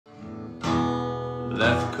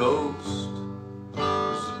Left coast is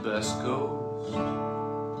the best coast.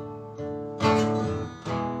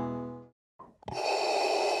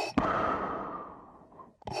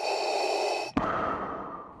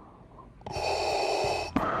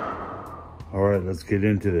 All right, let's get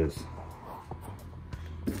into this.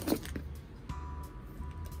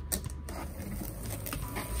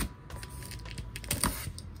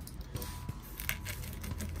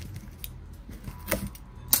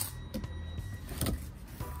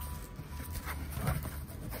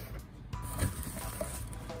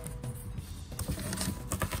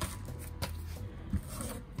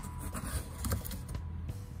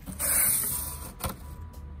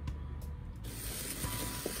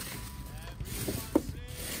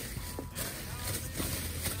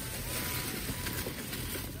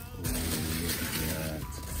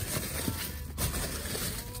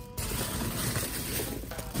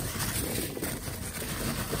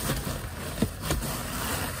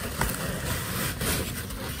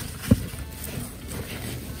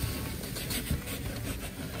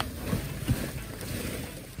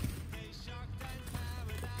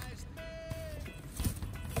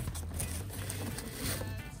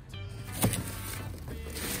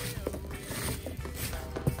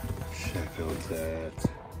 Check out that.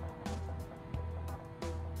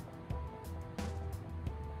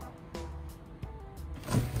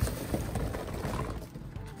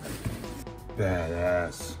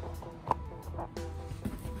 Badass.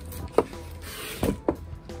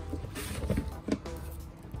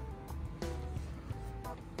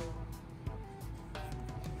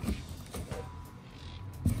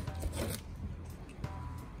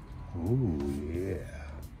 Ooh, yeah.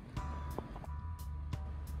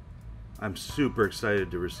 I'm super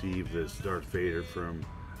excited to receive this Darth Vader from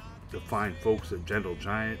the fine folks at Gentle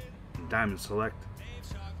Giant and Diamond Select.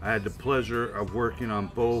 I had the pleasure of working on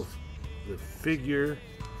both the figure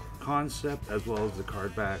concept as well as the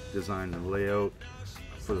card back design and layout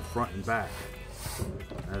for the front and back.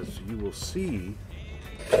 As you will see,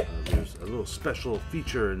 there's a little special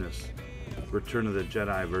feature in this Return of the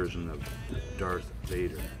Jedi version of Darth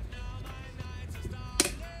Vader.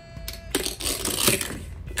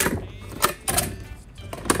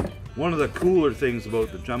 One of the cooler things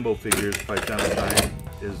about the jumbo figures by Gentle Giant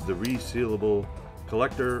is the resealable,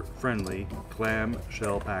 collector-friendly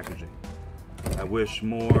clamshell packaging. I wish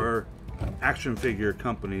more action figure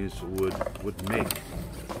companies would make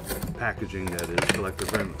packaging that is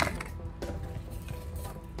collector-friendly.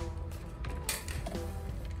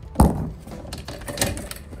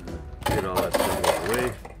 Get all that stuff out of the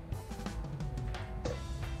way.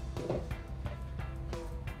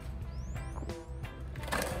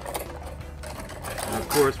 Of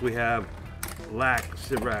course, we have Lack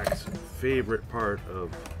Sivrak's favorite part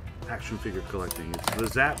of action figure collecting. It's the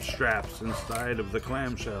zap straps inside of the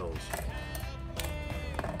clamshells.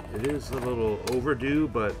 It is a little overdue,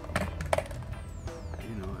 but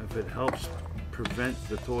you know, if it helps prevent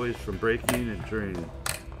the toys from breaking and during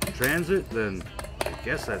transit, then I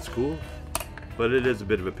guess that's cool. But it is a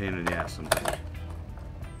bit of a pain in the ass sometimes.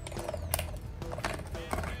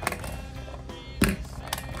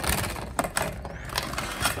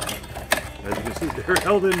 As you can see, they're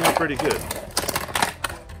held in there pretty good.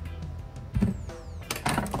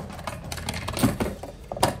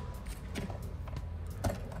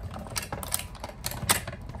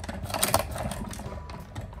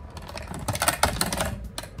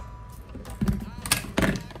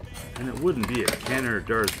 And it wouldn't be a Kenner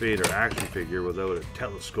Darth Vader action figure without a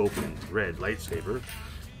telescoping red lightsaber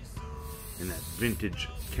in that vintage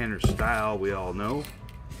Kenner style we all know.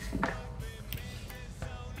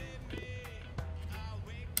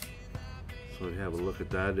 So we have a look at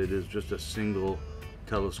that. It is just a single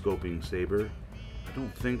telescoping saber. I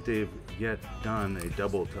don't think they've yet done a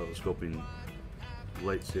double telescoping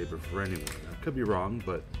lightsaber for anyone. I could be wrong,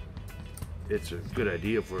 but it's a good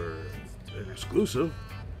idea for an exclusive.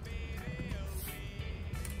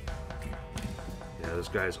 Yeah, this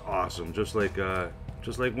guy's awesome. Just like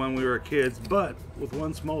when we were kids, but with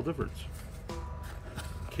one small difference.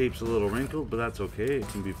 Cape's a little wrinkled, but that's okay. It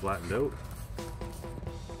can be flattened out.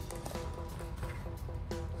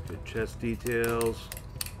 Good chest details.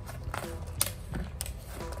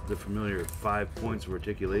 The familiar 5 points of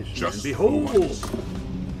articulation. Just and behold!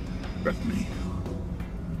 Let me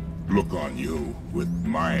look on you with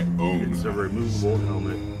my own. It's a removable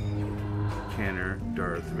helmet. Kenner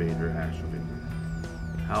Darth Vader action figure.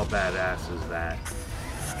 How badass is that?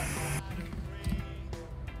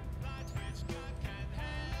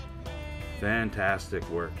 Fantastic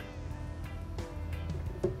work.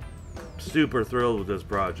 Super thrilled with this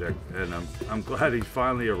project, and I'm glad he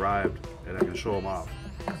finally arrived. and I can show them off.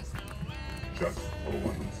 Just for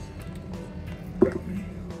once, let me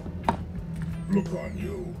look on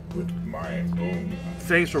you with my own eyes.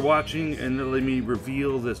 Thanks for watching, and let me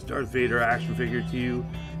reveal this Darth Vader action figure to you.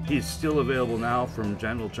 He's still available now from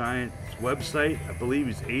Gentle Giant's website. I believe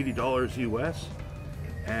he's $80 US.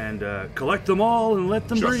 And collect them all and let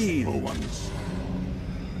them breathe. Just for once,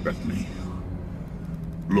 let me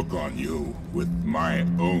look on you with my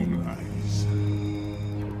own eyes.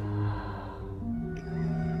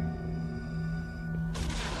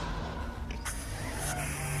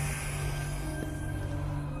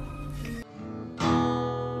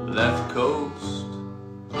 Left coat